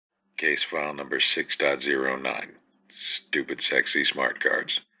Case file number 6.09. Stupid sexy smart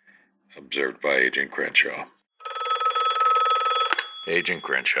cards. Observed by Agent Crenshaw. Agent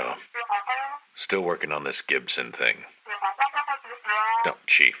Crenshaw. Still working on this Gibson thing. No,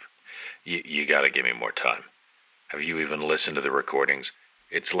 Chief. You gotta give me more time. Have you even listened to the recordings?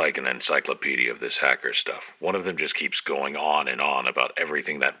 It's like an encyclopedia of this hacker stuff. One of them just keeps going on and on about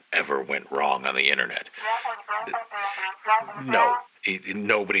everything that ever went wrong on the internet. No,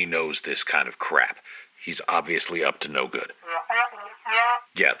 nobody knows this kind of crap. He's obviously up to no good.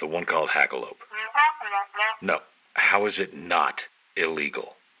 Yeah, the one called Hackalope. No, how is it not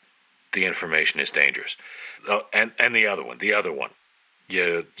illegal? The information is dangerous. Oh, and the other one.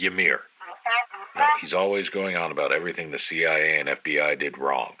 Ymir. No, he's always going on about everything the CIA and FBI did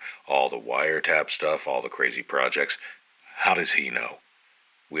wrong. All the wiretap stuff, all the crazy projects. How does he know?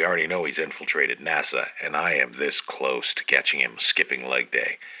 We already know he's infiltrated NASA, and I am this close to catching him skipping leg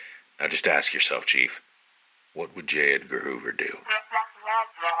day. Now just ask yourself, Chief, what would J. Edgar Hoover do?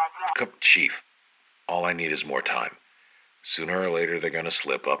 Come, Chief, all I need is more time. Sooner or later they're gonna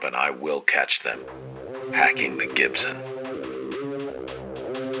slip up, and I will catch them. Hacking the Gibson.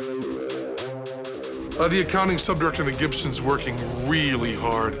 The accounting subdirector of the Gibson's working really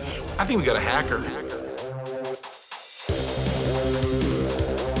hard. I think we got a hacker.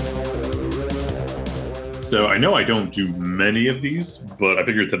 So I know I don't do many of these, but I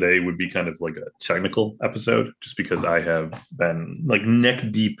figured today would be kind of like a technical episode, just because I have been like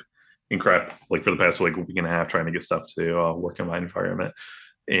neck deep in crap like for the past like week and a half trying to get stuff to work in my environment.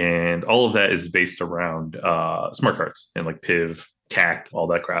 And all of that is based around smart cards and like PIV, CAC, all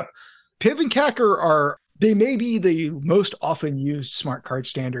that crap. PIV and CAC they may be the most often used smart card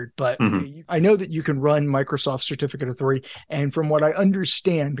standard, but I know that you can run Microsoft Certificate Authority. And from what I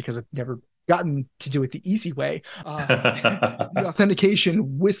understand, because I've never gotten to do it the easy way, the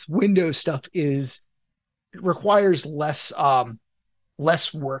authentication with Windows stuff requires less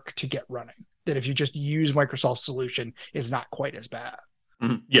work to get running. That if you just use Microsoft's solution, it's not quite as bad.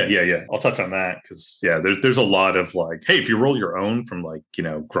 Yeah. I'll touch on that because there's a lot of like, hey, if you roll your own from like,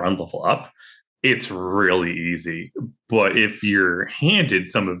 ground level up, it's really easy. But if you're handed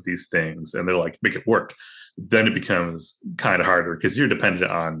some of these things and they're like, make it work, then it becomes kind of harder because you're dependent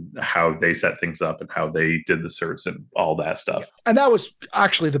on how they set things up and how they did the certs and all that stuff. And that was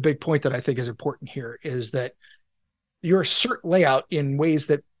actually the big point that I think is important here, is that your cert layout in ways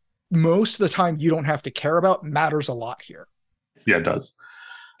that most of the time you don't have to care about matters a lot here. Yeah, it does.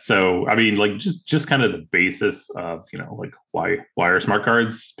 So, I mean, like just kind of the basis of, like why are smart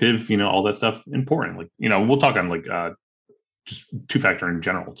cards, PIV, all that stuff important? Like, we'll talk on like just two-factor in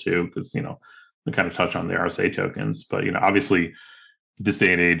general too, because, we kind of touch on the RSA tokens, but, obviously this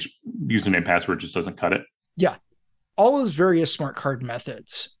day and age, username password just doesn't cut it. Yeah. All those various smart card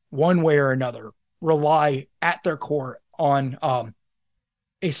methods, one way or another, rely at their core on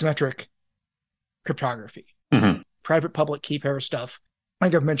asymmetric cryptography. Private public key pair stuff. I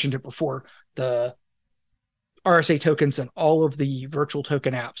think I've mentioned it before. The RSA tokens and all of the virtual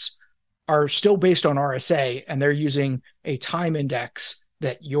token apps are still based on RSA, and they're using a time index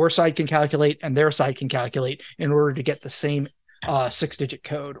that your side can calculate and their side can calculate in order to get the same 6-digit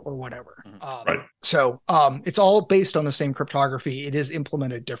code or whatever. Right. So it's all based on the same cryptography. It is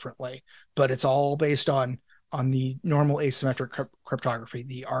implemented differently, but it's all based on the normal asymmetric cryptography,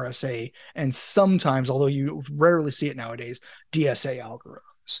 the RSA, and sometimes, although you rarely see it nowadays, DSA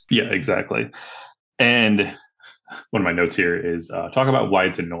algorithms. Yeah, exactly. And one of my notes here is talk about why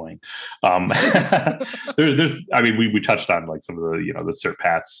it's annoying. We touched on like some of the, the cert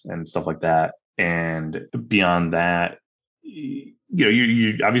paths and stuff like that. And beyond that,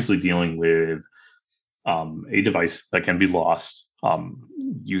 you're obviously dealing with a device that can be lost.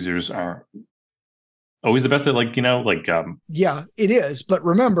 Users are always the best at yeah, it is. But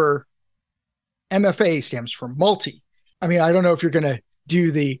remember, MFA stands for multi. I mean, I don't know if you're going to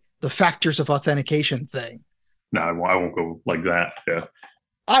do the factors of authentication thing. No, I won't go like that. Yeah,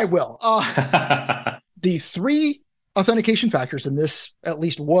 I will. The 3 authentication factors, and this at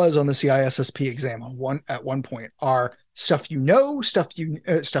least was on the CISSP exam at one point, are stuff you know, stuff you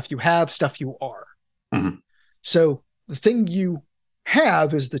have, stuff you are. So the thing you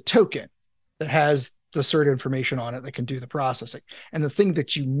have is the token that has the cert information on it that can do the processing. And the thing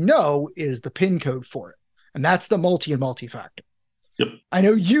that you know is the PIN code for it. And that's the multi and multifactor. Yep. I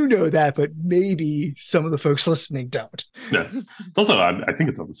know you know that, but maybe some of the folks listening don't. Yeah. Also, I think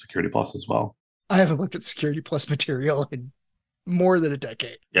it's on the Security Plus as well. I haven't looked at Security Plus material in more than a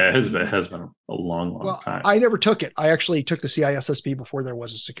decade. Yeah, it has been a long time. I never took it. I actually took the CISSP before there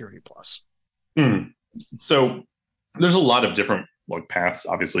was a Security Plus. So there's a lot of different like paths,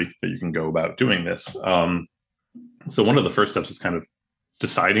 obviously, that you can go about doing this. So one of the first steps is kind of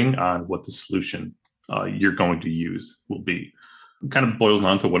deciding on what the solution you're going to use will be. It kind of boils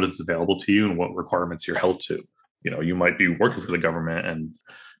down to what is available to you and what requirements you're held to. You might be working for the government, and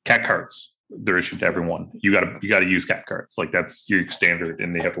CAT cards, they're issued to everyone. You got to use CAT cards. Like, that's your standard,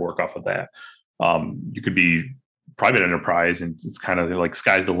 and they have to work off of that. You could be private enterprise, and it's kind of like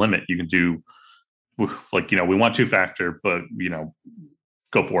sky's the limit. You can do, like, we want two-factor, but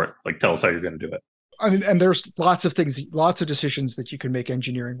go for it. Like, tell us how you're going to do it. I mean, and there's lots of things, lots of decisions that you can make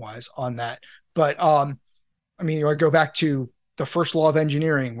engineering wise on that. But I mean, I go back to the first law of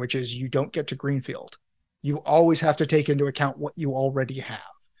engineering, which is you don't get to greenfield. You always have to take into account what you already have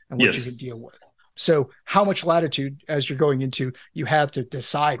and what you can deal with. So how much latitude, as you're going into, you have to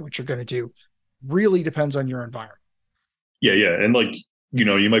decide what you're going to do, really depends on your environment. Yeah. And like,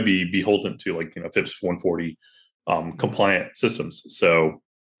 you might be beholden to, like, FIPS 140 compliant systems. So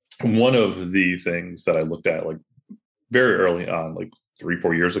one of the things that I looked at, like, very early on, like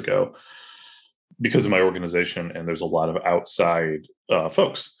 3-4 years ago, because of my organization, and there's a lot of outside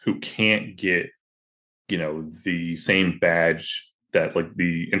folks who can't get, the same badge that, like,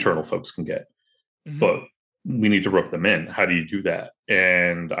 the internal folks can get. Mm-hmm. But we need to rope them in. How do you do that?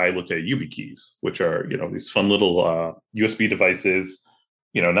 And I looked at YubiKeys, which are, these fun little USB devices.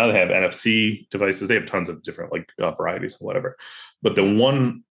 Now they have NFC devices. They have tons of different, like, varieties and whatever. But the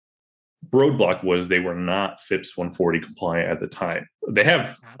one roadblock was they were not FIPS 140 compliant at the time. They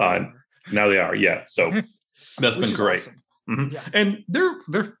have now they are, yeah. So that's been great. Awesome. Mm-hmm. Yeah. And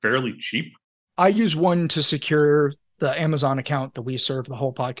they're fairly cheap. I use one to secure the Amazon account that we serve the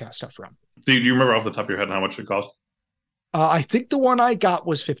whole podcast stuff from. Do you remember off the top of your head how much it cost? I think the one I got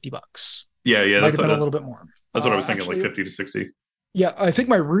was $50. Yeah, might have been a little bit more. That's what I was thinking, actually, like 50 to 60. Yeah, I think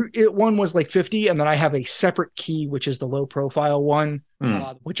my root one was like 50, and then I have a separate key, which is the low profile one,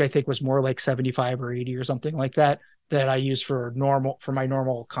 which I think was more like 75 or 80 or something like that I use for my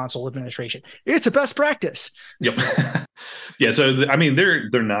normal console administration. It's a best practice. Yep. Yeah, so I mean, they're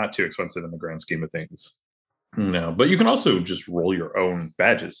not too expensive in the grand scheme of things. No, but you can also just roll your own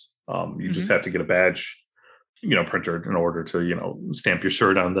badges. You just have to get a badge, printer in order to, stamp your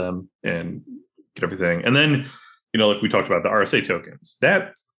shirt on them and get everything. And then, like we talked about, the RSA tokens,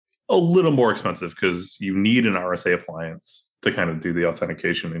 that's a little more expensive because you need an RSA appliance to kind of do the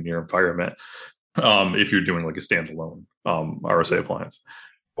authentication in your environment. If you're doing like a standalone RSA appliance.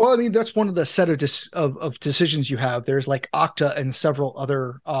 Well, I mean, that's one of the set of decisions you have. There's like Okta and several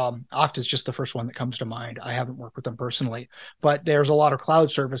other, Okta is just the first one that comes to mind. I haven't worked with them personally, but there's a lot of cloud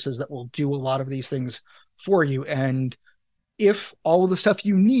services that will do a lot of these things for you. And if all of the stuff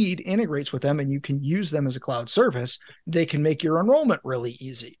you need integrates with them and you can use them as a cloud service, they can make your enrollment really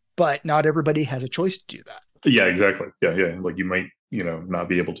easy. But not everybody has a choice to do that. Yeah, exactly. Yeah. Like you might, not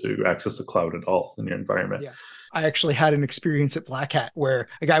be able to access the cloud at all in your environment. Yeah. I actually had an experience at Black Hat where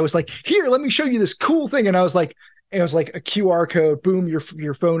a guy was like, "Here, let me show you this cool thing." And I was like, it was like a QR code. Boom,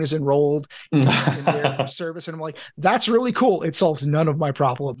 your phone is enrolled in their service. And I'm like, that's really cool. It solves none of my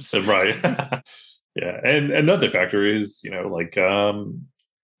problems. Right. Yeah. And another factor is, do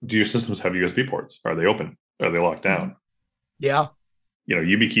your systems have USB ports? Are they open? Are they locked down? Yeah.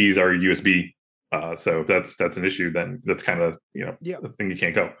 YubiKeys are USB. So if that's an issue, then that's kind of, the thing you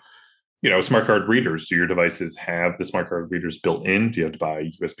can't go. Smart card readers, do your devices have the smart card readers built in? Do you have to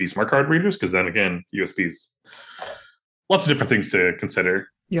buy USB smart card readers? Because then again, USBs, lots of different things to consider.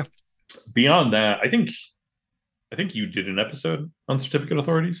 Yeah. Beyond that, I think you did an episode on certificate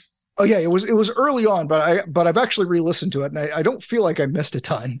authorities. Oh yeah, it was early on, but I've actually re-listened to it, and I don't feel like I missed a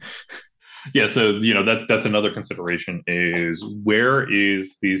ton. Yeah, so that's another consideration is where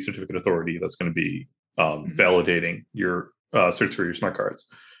is the certificate authority that's going to be validating your certs for your smart cards?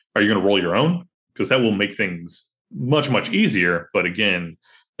 Are you going to roll your own? Because that will make things much, much easier. But again,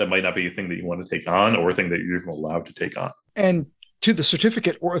 that might not be a thing that you want to take on or a thing that you're even allowed to take on. And to the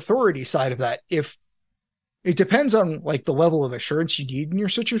certificate or authority side of that, if it depends on like the level of assurance you need in your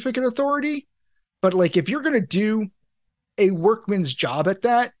certificate authority, but like if you're going to do a workman's job at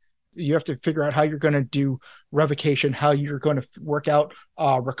that, you have to figure out how you're going to do revocation, how you're going to work out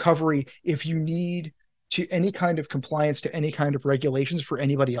recovery. If you need to any kind of compliance to any kind of regulations for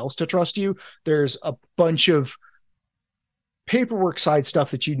anybody else to trust you, there's a bunch of paperwork side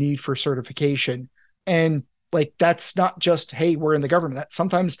stuff that you need for certification. And like, that's not just, hey, we're in the government.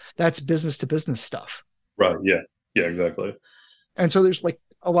 Sometimes that's business to business stuff. Right. Yeah. Yeah, exactly. And so there's like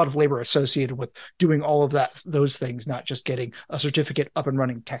a lot of labor associated with doing all of those things, not just getting a certificate up and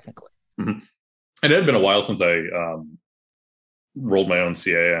running technically. Mm-hmm. And it had been a while since I rolled my own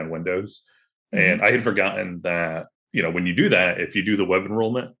CA on Windows. And I had forgotten that when you do that, if you do the web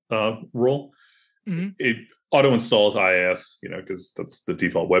enrollment rule, it auto installs IIS, because that's the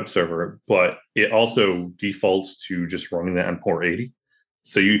default web server, but it also defaults to just running that on port 80.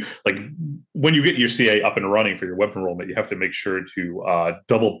 So you when you get your CA up and running for your web enrollment, you have to make sure to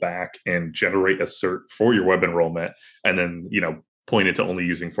double back and generate a cert for your web enrollment, and then point it to only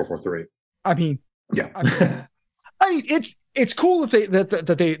using 443. I mean, yeah. I mean, it's cool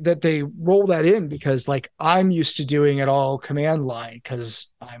that they roll that in, because I'm used to doing it all command line because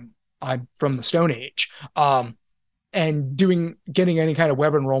I'm from the Stone Age, and getting any kind of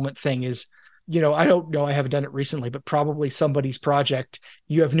web enrollment thing is, I don't know, I haven't done it recently, but probably somebody's project.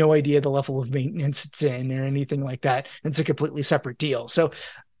 You have no idea the level of maintenance it's in or anything like that. It's a completely separate deal. So,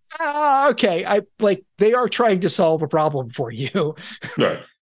 okay, they are trying to solve a problem for you. Right.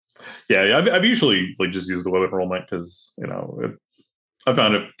 Yeah, I've usually just used the web enrollment because I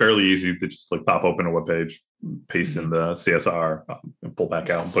found it fairly easy to just pop open a web page, paste in the CSR, and pull back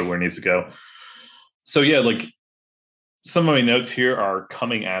out and put it where it needs to go. So yeah, some of my notes here are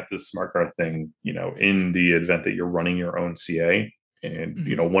coming at this smart card thing, in the event that you're running your own CA. And,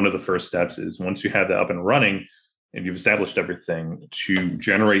 one of the first steps is, once you have that up and running and you've established everything, to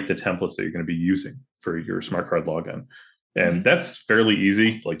generate the templates that you're going to be using for your smart card login. And that's fairly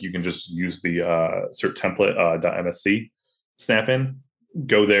easy. You can just use the cert template .msc snap in,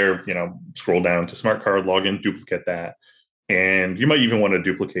 go there, scroll down to smart card login, duplicate that. And you might even want to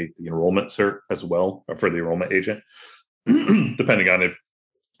duplicate the enrollment cert as well for the enrollment agent, depending on if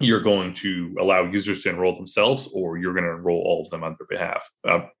you're going to allow users to enroll themselves or you're going to enroll all of them on their behalf.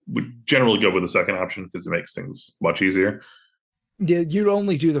 We generally go with the second option because it makes things much easier. Yeah, you'd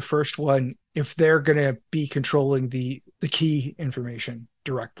only do the first one if they're going to be controlling the key information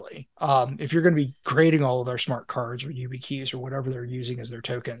directly. If you're going to be creating all of their smart cards or YubiKeys or whatever they're using as their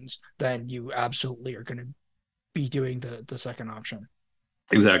tokens, then you absolutely are going to be doing the second option.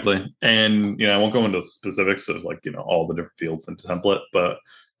 Exactly. And, I won't go into specifics of all the different fields in the template, but,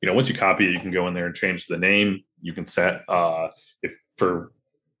 once you copy it, you can go in there and change the name. You can set, if for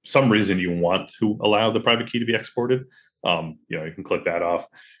some reason you want to allow the private key to be exported, you can click that off,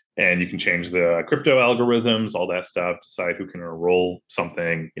 and you can change the crypto algorithms, all that stuff, decide who can enroll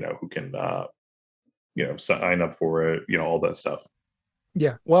something, who can, sign up for it, all that stuff.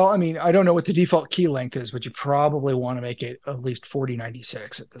 Yeah. Well, I mean, I don't know what the default key length is, but you probably want to make it at least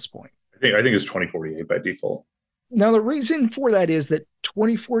 4096 at this point. I think it's 2048 by default. Now, the reason for that is that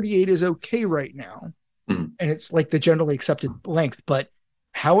 2048 is okay right now. And it's the generally accepted length, but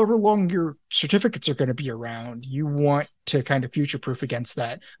however long your certificates are going to be around, you want to kind of future-proof against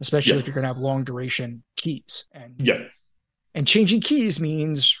that, especially if you're going to have long-duration keys. And changing keys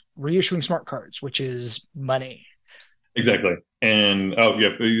means reissuing smart cards, which is money. Exactly. And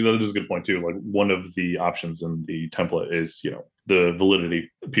that is a good point too. One of the options in the template is, the validity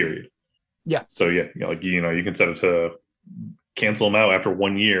period. Yeah. So you can set it to cancel them out after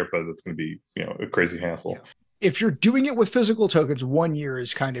 1 year, but it's going to be, a crazy hassle. Yeah. If you're doing it with physical tokens, 1 year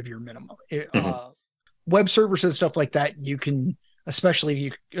is kind of your minimum. Web servers and stuff like that, you can,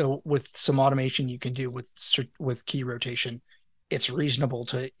 especially with some automation you can do with key rotation, it's reasonable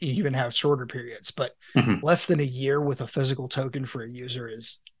to even have shorter periods, but less than a year with a physical token for a user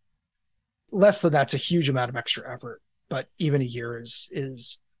is less than that's a huge amount of extra effort. But even a year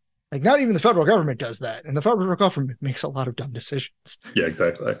is not even the federal government does that. And the federal government makes a lot of dumb decisions. Yeah,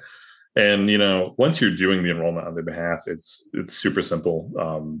 exactly. And, once you're doing the enrollment on their behalf, it's super simple.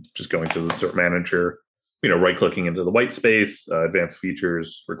 Just going to the cert manager, right clicking into the white space, advanced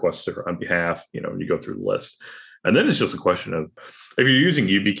features, request cert on behalf, you go through the list. And then it's just a question of, if you're using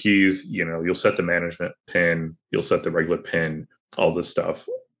YubiKeys, you'll set the management pin, you'll set the regular pin, all this stuff.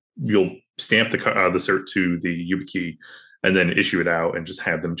 You'll stamp the cert to the YubiKey and then issue it out and just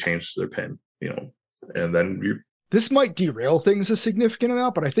have them change their pin, and then This might derail things a significant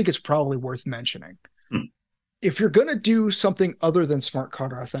amount, but I think it's probably worth mentioning. If you're going to do something other than smart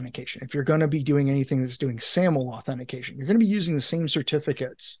card authentication, if you're going to be doing anything that's doing SAML authentication, you're going to be using the same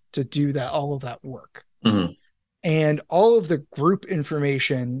certificates to do all of that work. And all of the group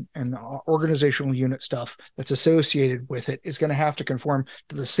information and organizational unit stuff that's associated with it is going to have to conform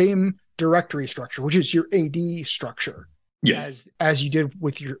to the same directory structure, which is your AD structure, as you did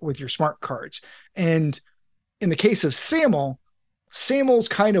with your smart cards. And in the case of SAML's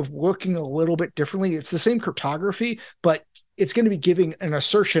kind of working a little bit differently. It's the same cryptography, but it's going to be giving an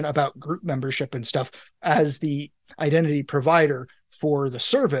assertion about group membership and stuff as the identity provider for the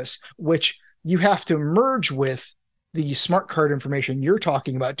service, which you have to merge with the smart card information you're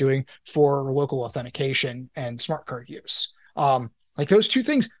talking about doing for local authentication and smart card use. Like those two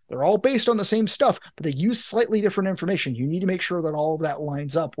things, they're all based on the same stuff, but they use slightly different information. You need to make sure that all of that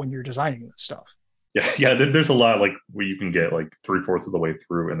lines up when you're designing this stuff. Yeah. There's a lot like where you can get like 3/4 of the way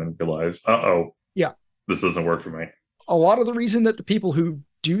through and then realize, yeah, this doesn't work for me. A lot of the reason that the people who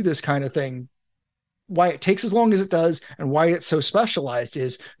do this kind of thing, why it takes as long as it does and why it's so specialized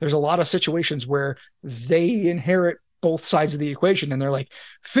is there's a lot of situations where they inherit both sides of the equation and they're like,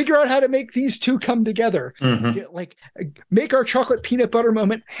 figure out how to make these two come together. Like make our chocolate peanut butter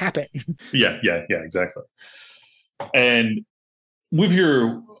moment happen. Yeah, exactly. And with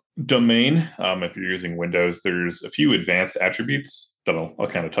your domain, if you're using Windows, there's a few advanced attributes that I'll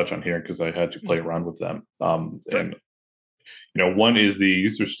kind of touch on here because I had to play around with them. And one is the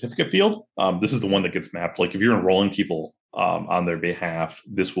user certificate field. This is the one that gets mapped. Like if you're enrolling people on their behalf,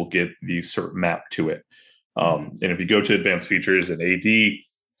 this will get the cert mapped to it. And if you go to advanced features in AD,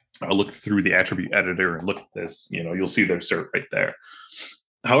 I'll look through the attribute editor and look at this, you'll see their cert right there.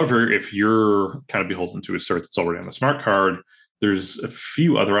 However, if you're kind of beholden to a cert that's already on the smart card, there's a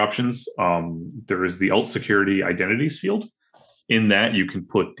few other options. There is the alt security identities field. In that, you can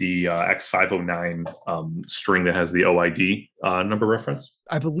put the X509 string that has the OID number reference.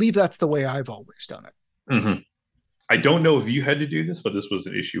 I believe that's the way I've always done it. Mm-hmm. I don't know if you had to do this, but this was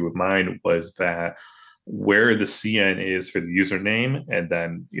an issue of mine, was that where the CN is for the username and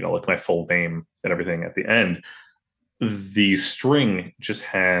then, like my full name and everything at the end, the string just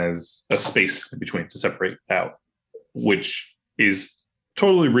has a space in between to separate out, which is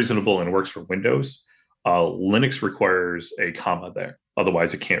totally reasonable and works for Windows. Linux requires a comma there.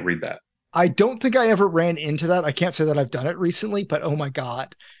 Otherwise, it can't read that. I don't think I ever ran into that. I can't say that I've done it recently, but oh my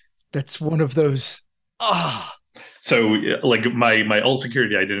God, that's one of those. So like my alt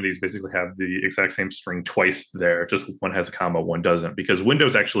security identities basically have the exact same string twice there. Just one has a comma, one doesn't, because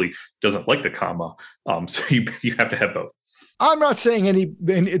Windows actually doesn't like the comma. So you have to have both. I'm not saying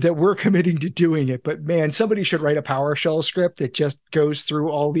that we're committing to doing it, but man, somebody should write a PowerShell script that just goes through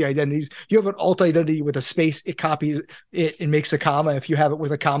all the identities. You have an alt identity with a space, it copies it and makes a comma. If you have it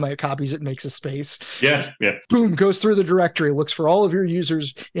with a comma, it copies it and makes a space. Yeah. Boom, goes through the directory, looks for all of your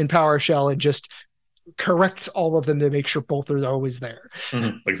users in PowerShell and just corrects all of them to make sure both are always there.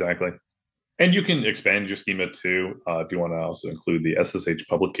 Mm-hmm, exactly. And you can expand your schema too if you want to also include the SSH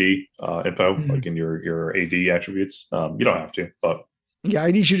public key info, like in your AD attributes. You don't have to, but yeah,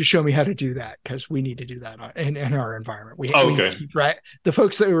 I need you to show me how to do that because we need to do that in our environment. We keep the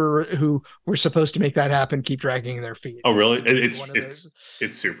folks who were supposed to make that happen keep dragging their feet. Oh, really?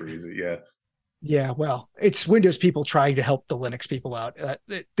 It's super easy. Yeah. Yeah, well, it's Windows people trying to help the Linux people out.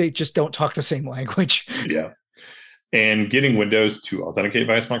 They just don't talk the same language. Yeah. And getting Windows to authenticate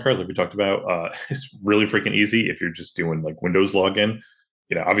via smart card, like we talked about, is really freaking easy if you're just doing like Windows login.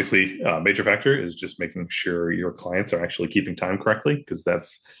 Obviously, major factor is just making sure your clients are actually keeping time correctly, because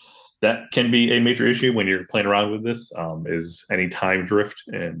that can be a major issue when you're playing around with this. Is any time drift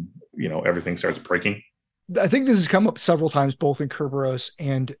and everything starts breaking. I think this has come up several times, both in Kerberos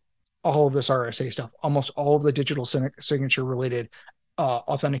and all of this RSA stuff. Almost all of the digital signature related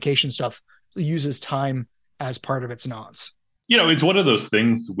authentication stuff uses time as part of its nonce. It's one of those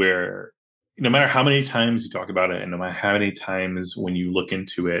things where no matter how many times you talk about it and no matter how many times when you look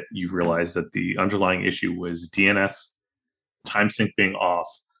into it, you realize that the underlying issue was DNS, time sync being off,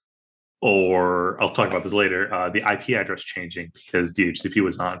 or I'll talk about this later, the IP address changing because DHCP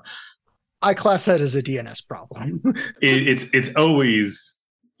was on. I class that as a DNS problem. It's always,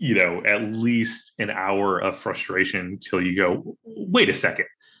 at least an hour of frustration till you go, wait a second,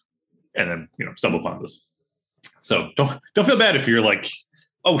 and then, stumble upon this. So don't feel bad if you're like,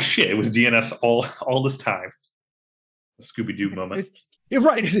 oh shit, it was DNS all this time. A Scooby-Doo moment.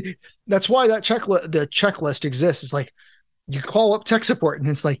 Right. That's why the checklist exists. It's like you call up tech support and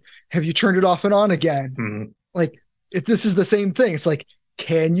it's like, have you turned it off and on again? Mm-hmm. Like if this is the same thing, it's like,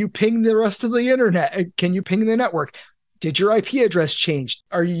 can you ping the rest of the internet? Can you ping the network? Did your IP address change?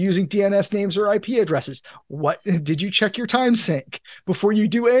 Are you using DNS names or IP addresses? What did you check your time sync before you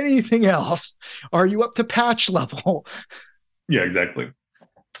do anything else? Are you up to patch level? Yeah, exactly.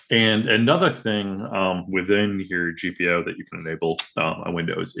 And another thing within your GPO that you can enable on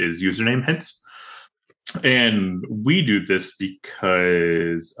Windows is username hints. And we do this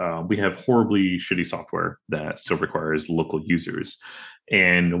because we have horribly shitty software that still requires local users.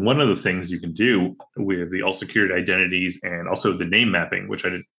 And one of the things you can do with the all security identities and also the name mapping, which I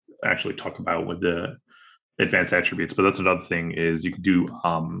didn't actually talk about with the advanced attributes, but that's another thing, is you can do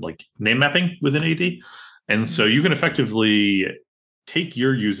like name mapping within AD. And so you can effectively take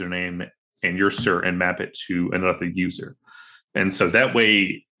your username and your cert and map it to another user. And so that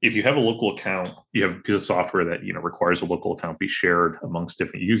way if you have a local account, you have a piece of software that requires a local account be shared amongst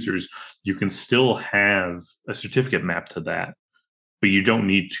different users, you can still have a certificate mapped to that, but you don't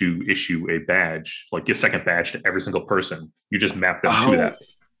need to issue a badge, like a second badge to every single person. You just map them to that.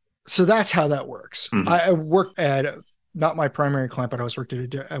 So that's how that works. Mhm. I worked at not my primary client, but I was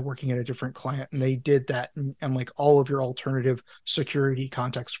working at a different client, and they did that, and like all of your alternative security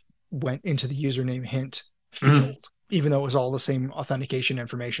context went into the username hint field, even though it was all the same authentication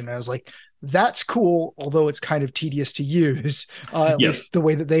information. And I was like, that's cool, although it's kind of tedious to use, at least the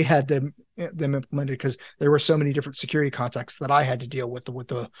way that they had them implemented, because there were so many different security contexts that I had to deal with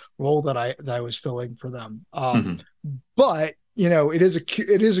the role that I was filling for them. But it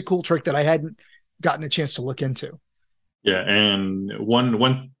is a cool trick that I hadn't gotten a chance to look into. Yeah, and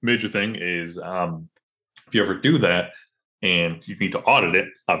one major thing is if you ever do that and you need to audit it,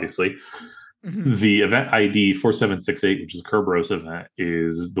 obviously, the event ID 4768, which is a Kerberos event,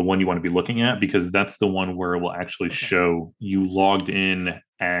 is the one you want to be looking at, because that's the one where it will actually show you logged in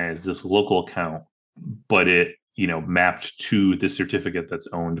as this local account, but it mapped to the certificate that's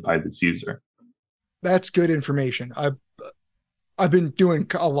owned by this user. That's good information. I've been doing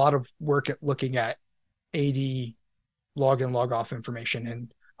a lot of work at looking at AD log in, log off information.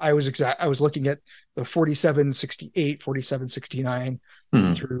 And I was looking at the 4768, 4769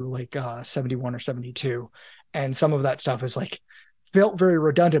 through like 71 or 72. And some of that stuff is like felt very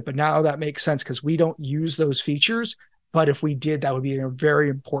redundant, but now that makes sense because we don't use those features. But if we did, that would be a very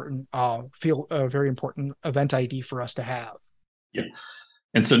important very important event ID for us to have. Yeah.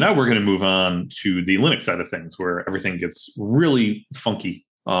 And so now we're going to move on to the Linux side of things, where everything gets really funky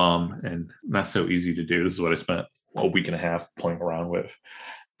and not so easy to do. This is what I spent a week and a half playing around with.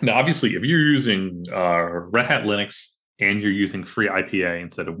 Now, obviously, if you're using Red Hat Linux and you're using free IPA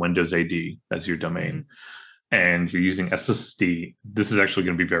instead of Windows AD as your domain, and you're using SSD, this is actually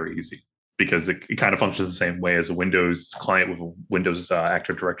going to be very easy, because it kind of functions the same way as a Windows client with a Windows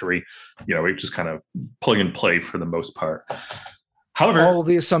Active Directory. It just kind of plug and play for the most part. However, all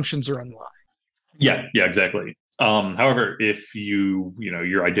the assumptions are in line. Yeah, exactly. However, if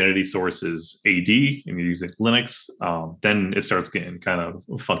your identity source is AD and you're using Linux, then it starts getting kind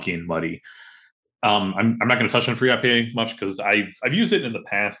of funky and muddy. I'm not going to touch on free IPA much because I've used it in the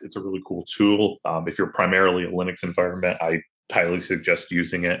past. It's a really cool tool. If you're primarily a Linux environment, I highly suggest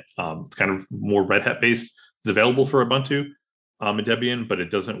using it. It's kind of more Red Hat based. It's available for Ubuntu and Debian, but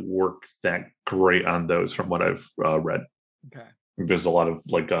it doesn't work that great on those from what I've read. Okay. There's a lot of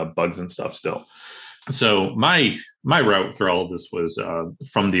bugs and stuff still. So my route through all of this was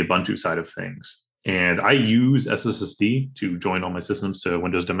from the Ubuntu side of things. And I use SSSD to join all my systems to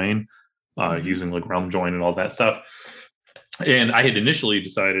Windows domain using realm join and all that stuff. And I had initially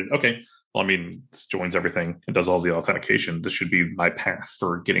decided, okay, well, this joins everything. It does all the authentication. This should be my path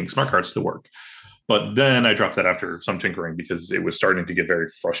for getting smart cards to work. But then I dropped that after some tinkering because it was starting to get very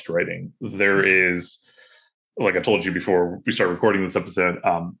frustrating. There is, like I told you before we started recording this episode,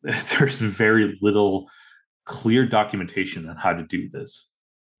 there's very little clear documentation on how to do this.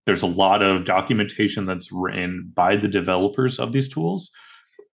 There's a lot of documentation that's written by the developers of these tools,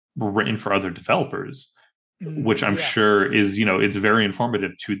 written for other developers, which I'm sure is, it's very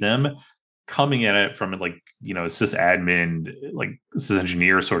informative to them. Coming at it from sysadmin,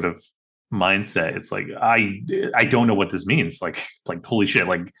 sysengineer sort of mindset, it's like I don't know what this means. Like holy shit!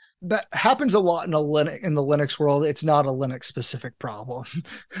 That happens a lot in the Linux world. It's not a Linux specific problem.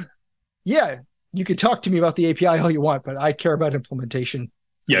 Yeah, you can talk to me about the API all you want, but I care about implementation.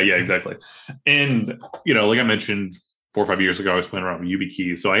 Yeah, exactly. And like I mentioned, 4 or 5 years ago, I was playing around with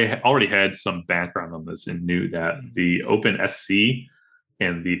YubiKey, so I already had some background on this and knew that the OpenSC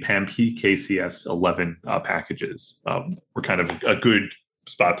and the PAM PKCS 11 packages were kind of a good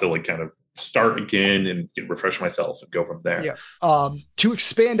spot to kind of start again and refresh myself and go from there. Yeah. To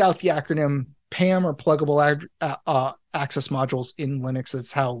expand out the acronym, PAM or pluggable access modules in Linux.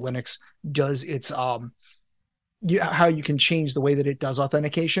 That's how Linux does its how you can change the way that it does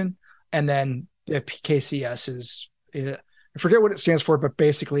authentication. And then the PKCS is I forget what it stands for, but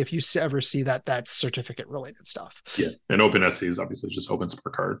basically, if you ever see that, that's certificate related stuff. Yeah, and OpenSC is obviously just Open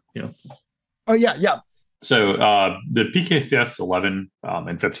Smartcard. Oh yeah. So the PKCS 11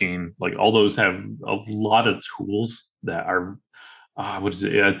 and 15, all those have a lot of tools that are, what is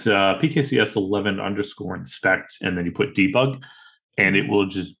it? It's PKCS 11 _ inspect, and then you put debug, and it will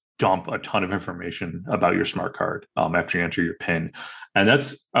just dump a ton of information about your smart card after you enter your PIN. And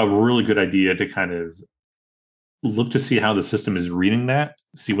that's a really good idea to kind of look to see how the system is reading that,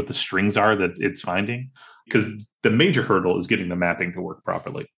 see what the strings are that it's finding, because the major hurdle is getting the mapping to work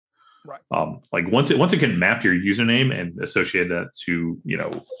properly. Right. Like once it can map your username and associate that to,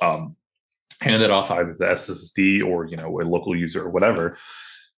 hand it off either the SSD or, a local user or whatever,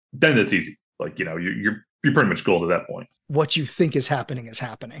 then that's easy. Like, you're pretty much gold at that point. What you think is happening is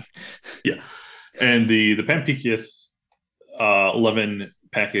happening. Yeah. And the PAN-PKS 11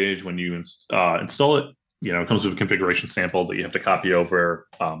 package, when you install it, it comes with a configuration sample that you have to copy over.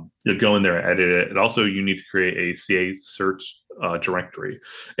 You'll go in there and edit it. And also you need to create a CA cert directory.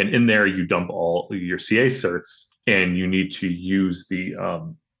 And in there, you dump all your CA certs, and you need to use the,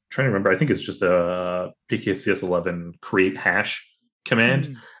 trying to remember, I think it's just a PKCS11 create hash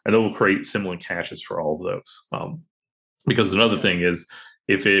command, and it will create symlink hashes for all of those. Because another thing is,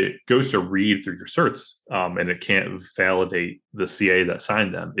 if it goes to read through your certs and it can't validate the CA that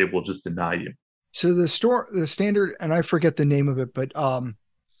signed them, it will just deny you. So the standard, and I forget the name of it, but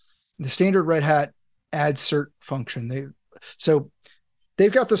the standard Red Hat add cert function.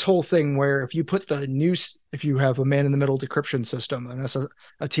 They've got this whole thing where if you put if you have a man-in-the-middle decryption system, and that's a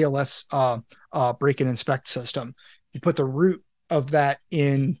TLS break and inspect system, you put the root of that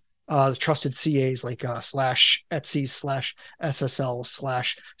in the trusted CAs like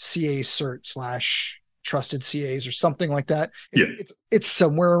 /etc/SSL/CA cert/ trusted CAs or something like that. It's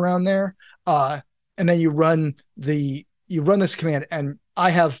somewhere around there. And then you run this command, and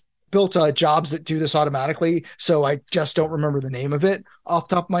I have built jobs that do this automatically, so I just don't remember the name of it off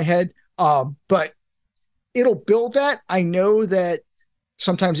the top of my head. But it'll build that. I know that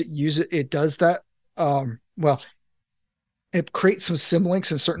sometimes it does that. It creates some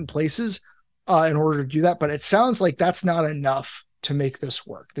symlinks in certain places in order to do that, but it sounds like that's not enough to make this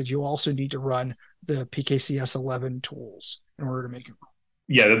work, that you also need to run the PKCS11 tools in order to make it work.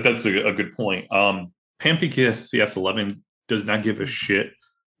 Yeah, that's a good point. PAN-PKCS11 does not give a shit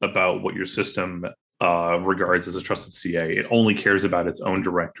about what your system regards as a trusted CA. It only cares about its own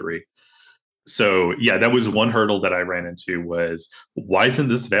directory. So yeah, that was one hurdle that I ran into, was why isn't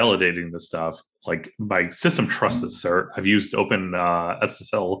this validating this stuff? Like, my system trusts this cert. I've used Open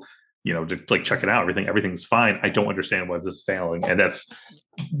SSL, to like check it out. Everything's fine. I don't understand why this is failing, and that's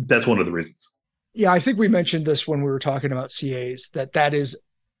one of the reasons. Yeah, I think we mentioned this when we were talking about CAs, that is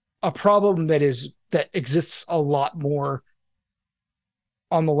a problem that exists a lot more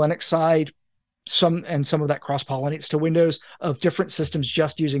on the Linux side. Some of that cross-pollinates to Windows, of different systems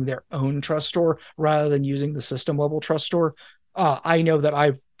just using their own trust store rather than using the system level trust store. I know that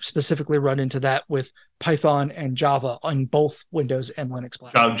I've specifically run into that with Python and Java on both Windows and Linux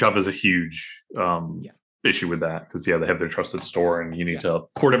platforms. Java is a huge issue with that, because they have their trusted store, and you need to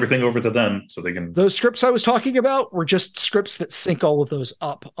port everything over to them so they can. Those scripts I was talking about were just scripts that sync all of those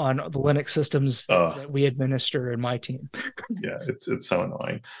up on the Linux systems that we administer in my team. Yeah, it's so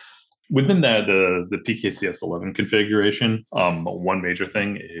annoying. Within that, the PKCS11 configuration, one major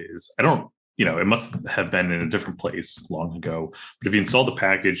thing is, it must have been in a different place long ago, but if you install the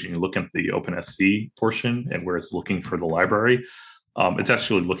package and you look at the OpenSC portion and where it's looking for the library, it's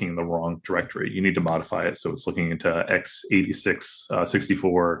actually looking in the wrong directory. You need to modify it so it's looking into x86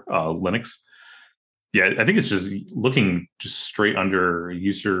 64 Linux. Yeah, I think it's just looking straight under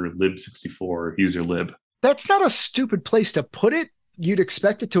user lib 64 user lib. That's not a stupid place to put it. You'd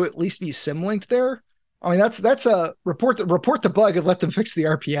expect it to at least be symlinked there. I mean, that's a report the bug and let them fix the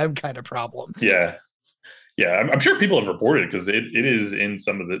RPM kind of problem. Yeah. I'm sure people have reported it, because it is in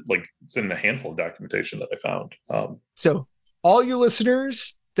some of the, it's in a handful of documentation that I found. So all you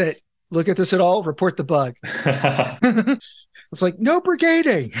listeners that look at this at all, report the bug. It's like, no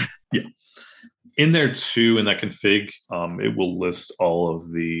brigading. Yeah. In there too, in that config, it will list all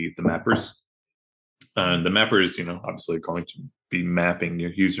of the mappers. And the mapper is, obviously going to be mapping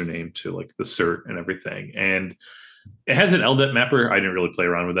your username to the cert and everything. And it has an LDEP mapper. I didn't really play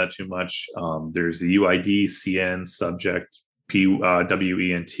around with that too much. There's the UID, CN, subject,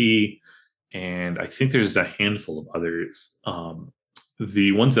 WENT, and I think there's a handful of others.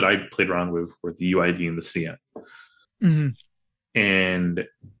 The ones that I played around with were the UID and the CN. Mm-hmm. And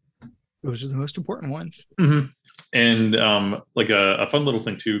those are the most important ones. Mm-hmm. And a fun little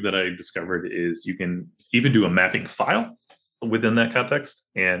thing too that I discovered is you can even do a mapping file within that context,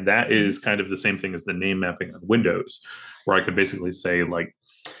 and that is kind of the same thing as the name mapping on Windows, where I could basically say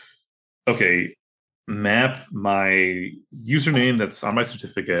okay, map my username that's on my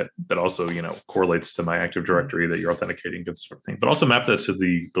certificate that also correlates to my Active Directory that you're authenticating against, everything, but also map that to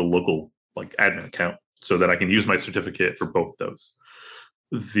the local admin account so that I can use my certificate for both those.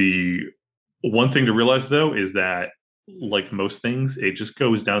 The one thing to realize, though, is that, like most things, it just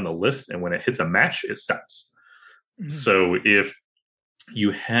goes down the list, and when it hits a match, it stops. Mm-hmm. So if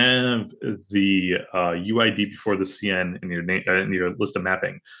you have the UID before the CN in your list of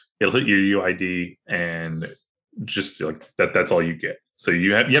mapping. It'll hit your UID, and just like that. That's all you get. So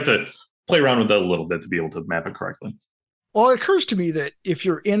you have to play around with that a little bit to be able to map it correctly. Well, it occurs to me that if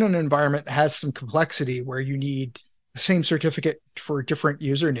you're in an environment that has some complexity where you need the same certificate for different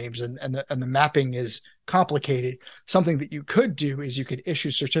usernames and the mapping is complicated, something that you could do is you could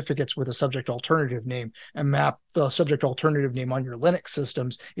issue certificates with a subject alternative name and map the subject alternative name on your Linux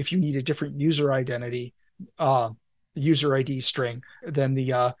systems if you need a different user identity, user ID string than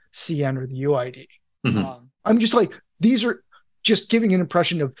the CN or the UID. Mm-hmm. I'm just like, these are just giving an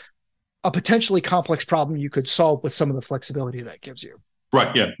impression of a potentially complex problem you could solve with some of the flexibility that gives you.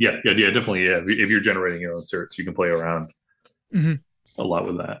 Right. Yeah. Definitely. Yeah. If you're generating your own certs, you can play around a lot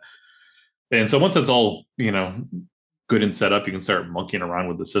with that. And so once that's all, good and set up, you can start monkeying around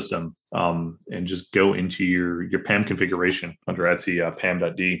with the system and just go into your PAM configuration under etc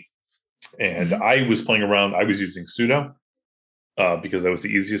pam.d. And I was playing around. I was using sudo because that was the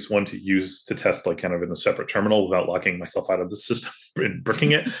easiest one to use to test, like kind of in a separate terminal without locking myself out of the system and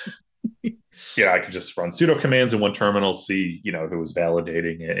bricking it. Yeah, I could just run sudo commands in one terminal, see, if it was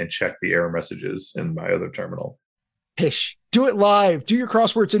validating it, and check the error messages in my other terminal. Pish, do it live. Do your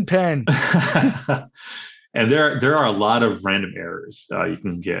crosswords in pen. And there are a lot of random errors you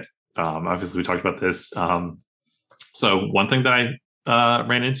can get. Obviously, we talked about this. So one thing that I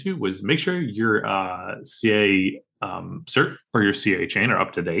ran into was make sure your CA cert or your CA chain are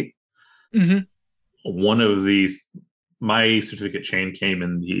up to date. Mm-hmm. One of these. My certificate chain came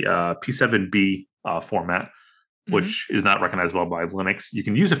in the P7B format, which is not recognizable by Linux. You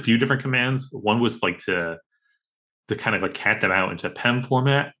can use a few different commands. One was like to kind of like cat them out into PEM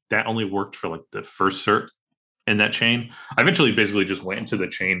format. That only worked for like the first cert in that chain. I eventually basically just went into the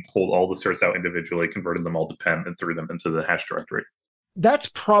chain, pulled all the certs out individually, converted them all to PEM, and threw them into the hash directory. That's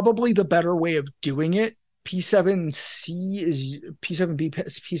probably the better way of doing it. P7B,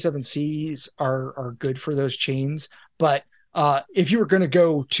 P7Cs are good for those chains. But if you were going to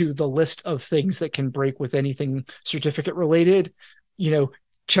go to the list of things that can break with anything certificate related,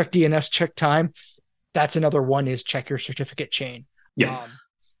 check DNS, check time. That's another one, is check your certificate chain. Yeah.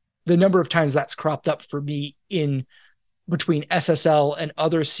 The number of times that's cropped up for me in between SSL and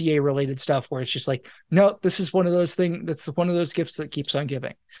other CA related stuff where it's just like, no, this is one of those things. That's one of those gifts that keeps on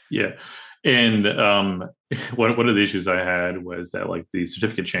giving. Yeah. And one of the issues I had was that like the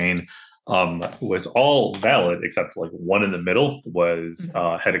certificate chain was all valid except for like one in the middle was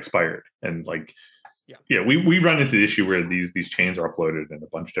had expired. And like, we run into the issue where these chains are uploaded in a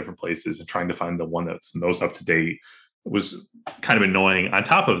bunch of different places, and trying to find the one that's most up to date was kind of annoying. On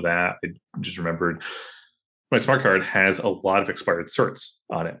top of that, I just remembered my smart card has a lot of expired certs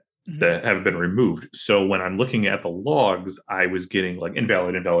on it that have been removed. So when I'm looking at the logs, I was getting like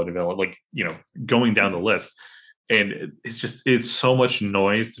invalid, like, going down the list. And it's so much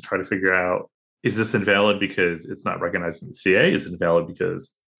noise to try to figure out, is this invalid because it's not recognized in the CA? Is it invalid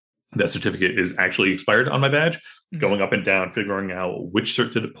because that certificate is actually expired on my badge? Going up and down, figuring out which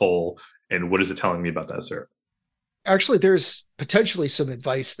cert to pull and what is it telling me about that cert. Actually, there's potentially some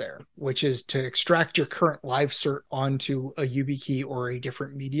advice there, which is to extract your current live cert onto a YubiKey or a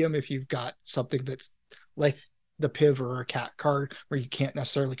different medium if you've got something that's like the PIV or a CAT card where you can't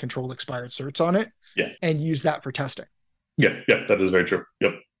necessarily control expired certs on it, and use that for testing. Yeah, that is very true.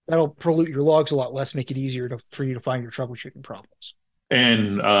 Yep. That'll pollute your logs a lot less, make it easier for you to find your troubleshooting problems.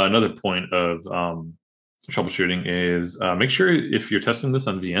 And another point of troubleshooting is make sure if you're testing this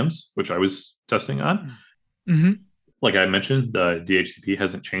on VMs, which I was testing on, like I mentioned, the DHCP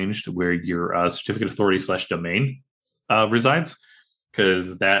hasn't changed where your certificate authority /domain resides,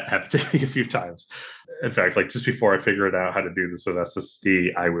 because that happened to me a few times. In fact, like just before I figured out how to do this with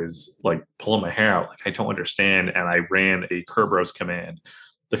SSD, I was like pulling my hair out, like I don't understand, and I ran a Kerberos command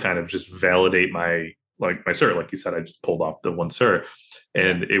to kind of just validate my cert. Like you said, I just pulled off the one cert,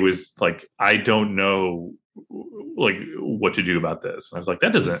 and it was like, I don't know like what to do about this. And I was like,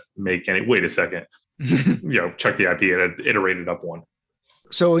 that doesn't make any. Wait a second. Check the IP and iterate it up one.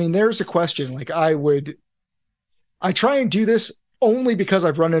 So, I mean, there's a question. Like I try and do this only because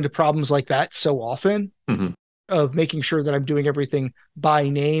I've run into problems like that so often of making sure that I'm doing everything by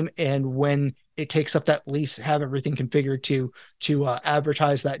name. And when it takes up that lease, have everything configured to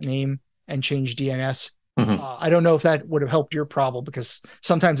advertise that name and change DNS. I don't know if that would have helped your problem, because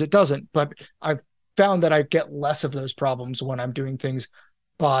sometimes it doesn't, but I've found that I get less of those problems when I'm doing things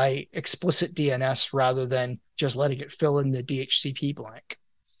by explicit DNS rather than just letting it fill in the DHCP blank.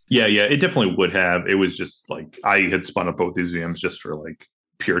 Yeah, it definitely would have. It was just like I had spun up both these VMs just for like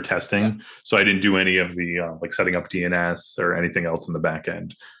pure testing. So I didn't do any of the like setting up DNS or anything else in the back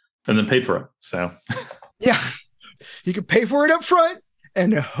end, and then paid for it. So yeah, you can pay for it up front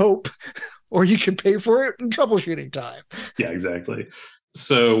and hope, or you can pay for it in troubleshooting time. Yeah, exactly.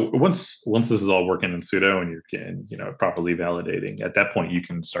 So once this is all working in sudo and you're properly validating, at that point you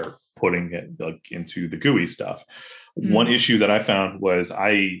can start putting it like into the GUI stuff. One issue that I found was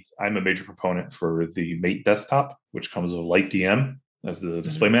I'm a major proponent for the Mate desktop, which comes with LightDM as the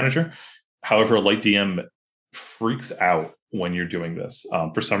display manager. However, LightDM freaks out when you're doing this.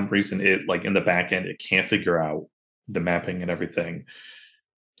 For some reason, it like in the back end, it can't figure out the mapping and everything,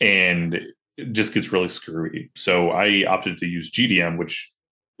 and it just gets really screwy. So I opted to use GDM, which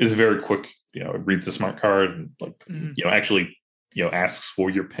is very quick. It reads the smart card and like actually asks for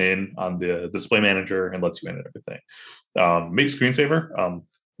your PIN on the display manager and lets you in and everything. Make screensaver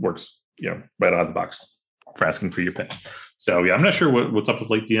works right out of the box for asking for your PIN. So yeah, I'm not sure what's up with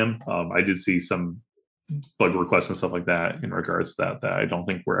LightDM. I did see some bug requests and stuff like that in regards to that I don't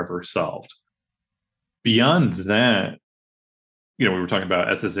think were ever solved. Beyond that, we were talking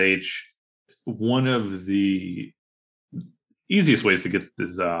about SSH. One of the easiest ways to get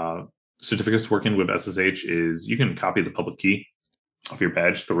this certificates working with SSH is you can copy the public key of your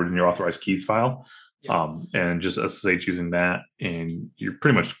badge, throw it in your authorized keys file, and just SSH using that, and you're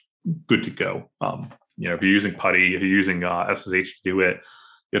pretty much good to go. If you're using PuTTY, if you're using SSH to do it,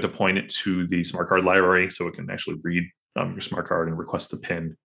 you have to point it to the smart card library so it can actually read your smart card and request the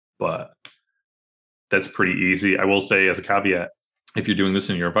PIN. But that's pretty easy. I will say, as a caveat, if you're doing this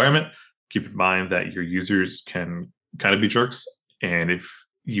in your environment, keep in mind that your users can kind of be jerks, and if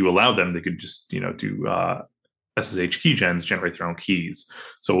you allow them, they could just do SSH key gens, generate their own keys.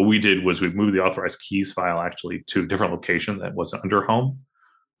 So what we did was we moved the authorized keys file actually to a different location that wasn't under home,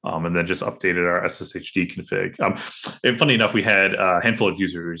 and then just updated our SSHD config. And funny enough, we had a handful of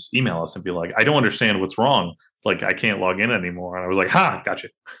users email us and be like, "I don't understand what's wrong. Like, I can't log in anymore." And I was like, "Ha, gotcha."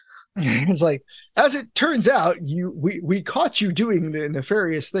 It's like, as it turns out, we caught you doing the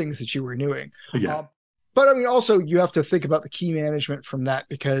nefarious things that you were doing. Yeah. But I mean, also you have to think about the key management from that,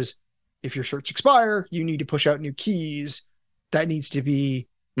 because if your certs expire, you need to push out new keys. That needs to be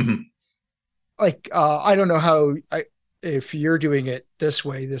like, I don't know how, if you're doing it this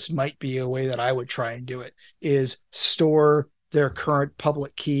way, this might be a way that I would try and do it, is store their current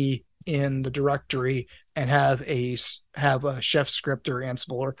public key in the directory and have a chef script or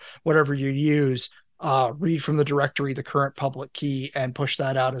Ansible or whatever you use read from the directory the current public key and push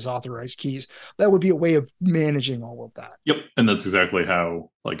that out as authorized keys. That would be a way of managing all of that. Yep, and that's exactly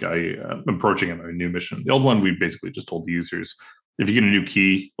how I am approaching it on a new mission. The old one, we basically just told the users, if you get a new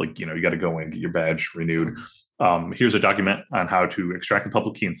key, you got to go in and get your badge renewed. Here's a document on how to extract the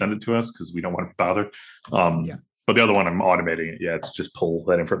public key and send it to us because we don't want to be bothered. But the other one, I'm automating it. To just pull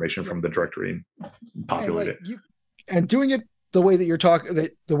that information from the directory and populate it. And doing it the way that you're talking,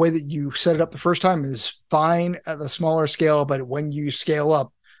 the way that you set it up the first time is fine at the smaller scale. But when you scale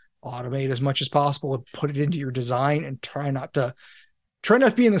up, automate as much as possible and put it into your design, and try not to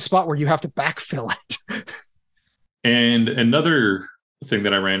be in the spot where you have to backfill it. And another thing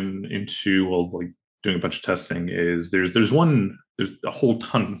that I ran into while doing a bunch of testing is there's a whole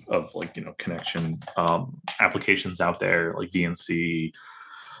ton of connection applications out there, like VNC,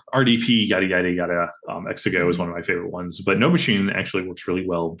 RDP, yada yada yada. Exago is one of my favorite ones, but NoMachine actually works really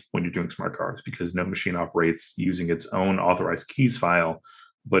well when you're doing smart cards because NoMachine operates using its own authorized keys file,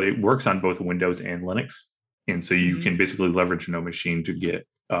 but it works on both Windows and Linux, and so you can basically leverage NoMachine to get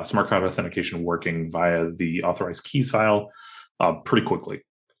smart card authentication working via the authorized keys file pretty quickly.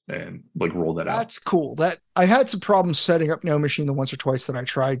 And roll that out. That's cool. That I had some problems setting up NoMachine the once or twice that I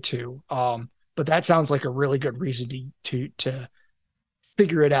tried to. But that sounds like a really good reason to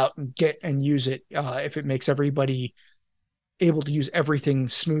figure it out and use it. If it makes everybody able to use everything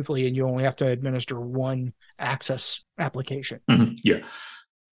smoothly and you only have to administer one access application. Yeah.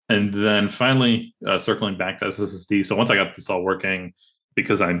 And then finally, circling back to SSD. So once I got this all working,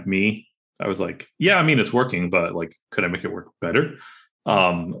 because I'm me, I was like, yeah, I mean, it's working, but could I make it work better?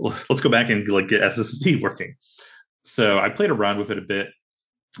 Let's go back and get SSD working. So I played around with it a bit.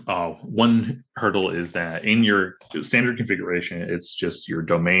 One hurdle is that in your standard configuration, it's just your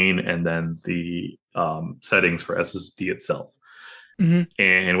domain and then the settings for SSD itself.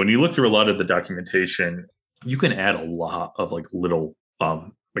 And when you look through a lot of the documentation, you can add a lot of little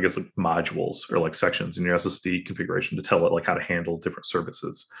modules or sections in your SSD configuration to tell it how to handle different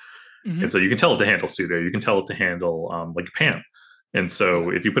services. And so you can tell it to handle sudo, you can tell it to handle PAM. And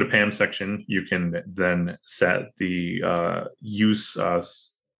so if you put a PAM section, you can then set the use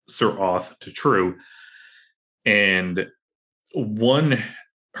cert auth to true. And one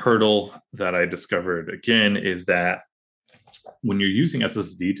hurdle that I discovered again is that when you're using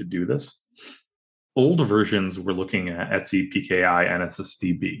SSD to do this, old versions were looking at Etsy, PKI, and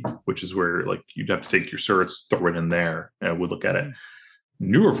SSDB, which is where like you'd have to take your certs, throw it in there, and it would look at it.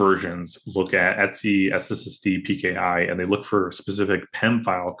 Newer versions look at Etsy, SSD, PKI, and they look for a specific PEM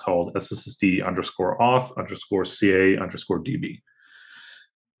file called SSD _auth _CA _DB.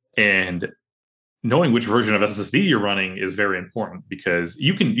 And knowing which version of SSD you're running is very important because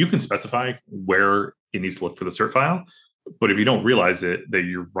you can specify where it needs to look for the cert file. But if you don't realize it, that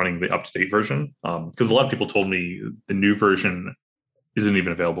you're running the up-to-date version, because a lot of people told me the new version isn't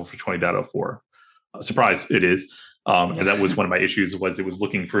even available for 20.04. Surprise, it is. And that was one of my issues, was it was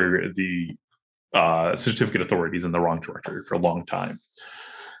looking for the certificate authorities in the wrong directory for a long time.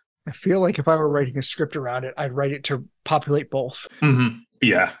 I feel like if I were writing a script around it, I'd write it to populate both. Mm-hmm.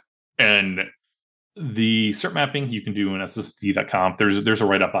 Yeah. And the cert mapping you can do in ssd.conf. There's a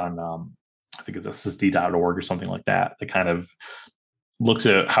write-up on I think it's ssd.org or something like that kind of looks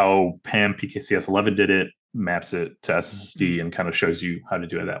at how PAM PKCS11 did it, maps it to SSD, and kind of shows you how to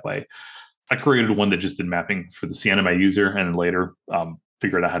do it that way. I created one that just did mapping for the CNMI user, and then later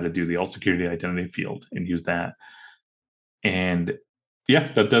figured out how to do the alt security identity field and use that. And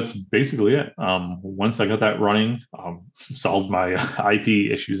yeah, that's basically it. Once I got that running, solved my IP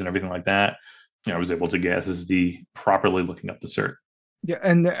issues and everything like that, I was able to get SSD properly looking up the cert. Yeah,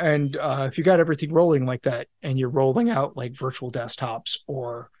 and if you got everything rolling like that, and you're rolling out like virtual desktops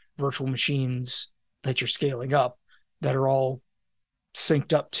or virtual machines that you're scaling up that are all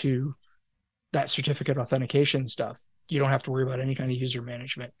synced up to that certificate authentication stuff, you don't have to worry about any kind of user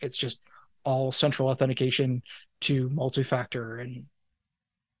management. It's just all central authentication to multifactor and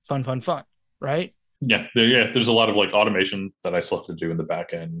fun, right? Yeah. There's a lot of like automation that I still have to do in the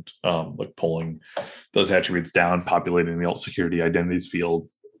back end, like pulling those attributes down, populating the alt security identities field,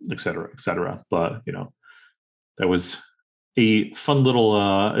 et cetera. But that was a fun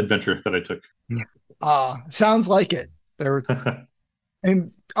little adventure that I took. Sounds like it.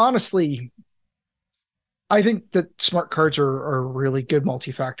 And honestly, I think that smart cards are really good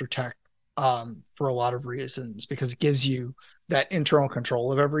multi-factor tech for a lot of reasons, because it gives you that internal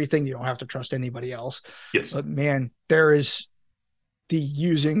control of everything. You don't have to trust anybody else. Yes. But man, there is the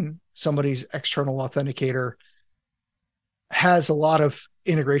using somebody's external authenticator has a lot of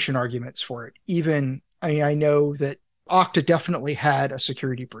integration arguments for it. I know that Okta definitely had a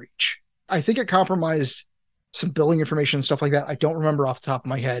security breach. I think it compromised some billing information and stuff like that. I don't remember off the top of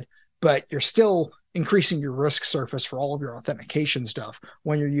my head, but you're still increasing your risk surface for all of your authentication stuff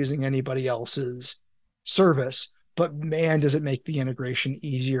when you're using anybody else's service. But man, does it make the integration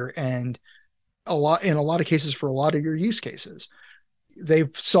easier, and in a lot of cases for a lot of your use cases, they've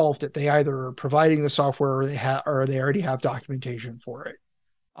solved it. They either are providing the software or they already have documentation for it.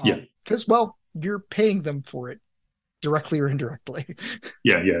 Because you're paying them for it directly or indirectly.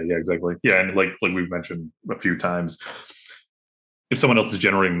 Yeah, exactly. Yeah, and like we've mentioned a few times, if someone else is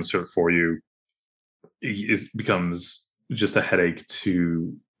generating the cert for you, it becomes just a headache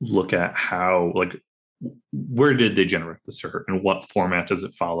to look at how, like, where did they generate the cert and what format does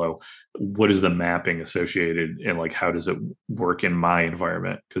it follow? What is the mapping associated, and like how does it work in my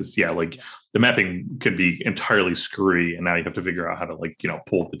environment? Because the mapping could be entirely screwy, and now you have to figure out how to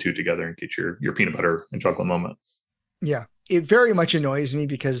pull the two together and get your peanut butter and chocolate moment. Yeah, it very much annoys me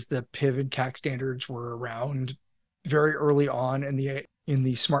because the PIV and CAC standards were around very early on in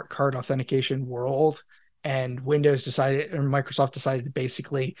the smart card authentication world, and Windows decided, or Microsoft decided to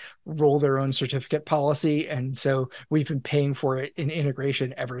basically roll their own certificate policy, and so we've been paying for it in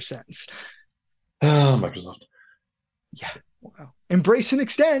integration ever since. Microsoft. Yeah, wow. Embrace and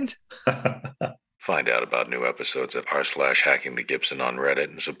extend. Find out about new episodes at r/hackingthegibson on Reddit,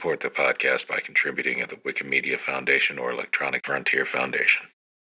 and support the podcast by contributing at the Wikimedia Foundation or Electronic Frontier Foundation.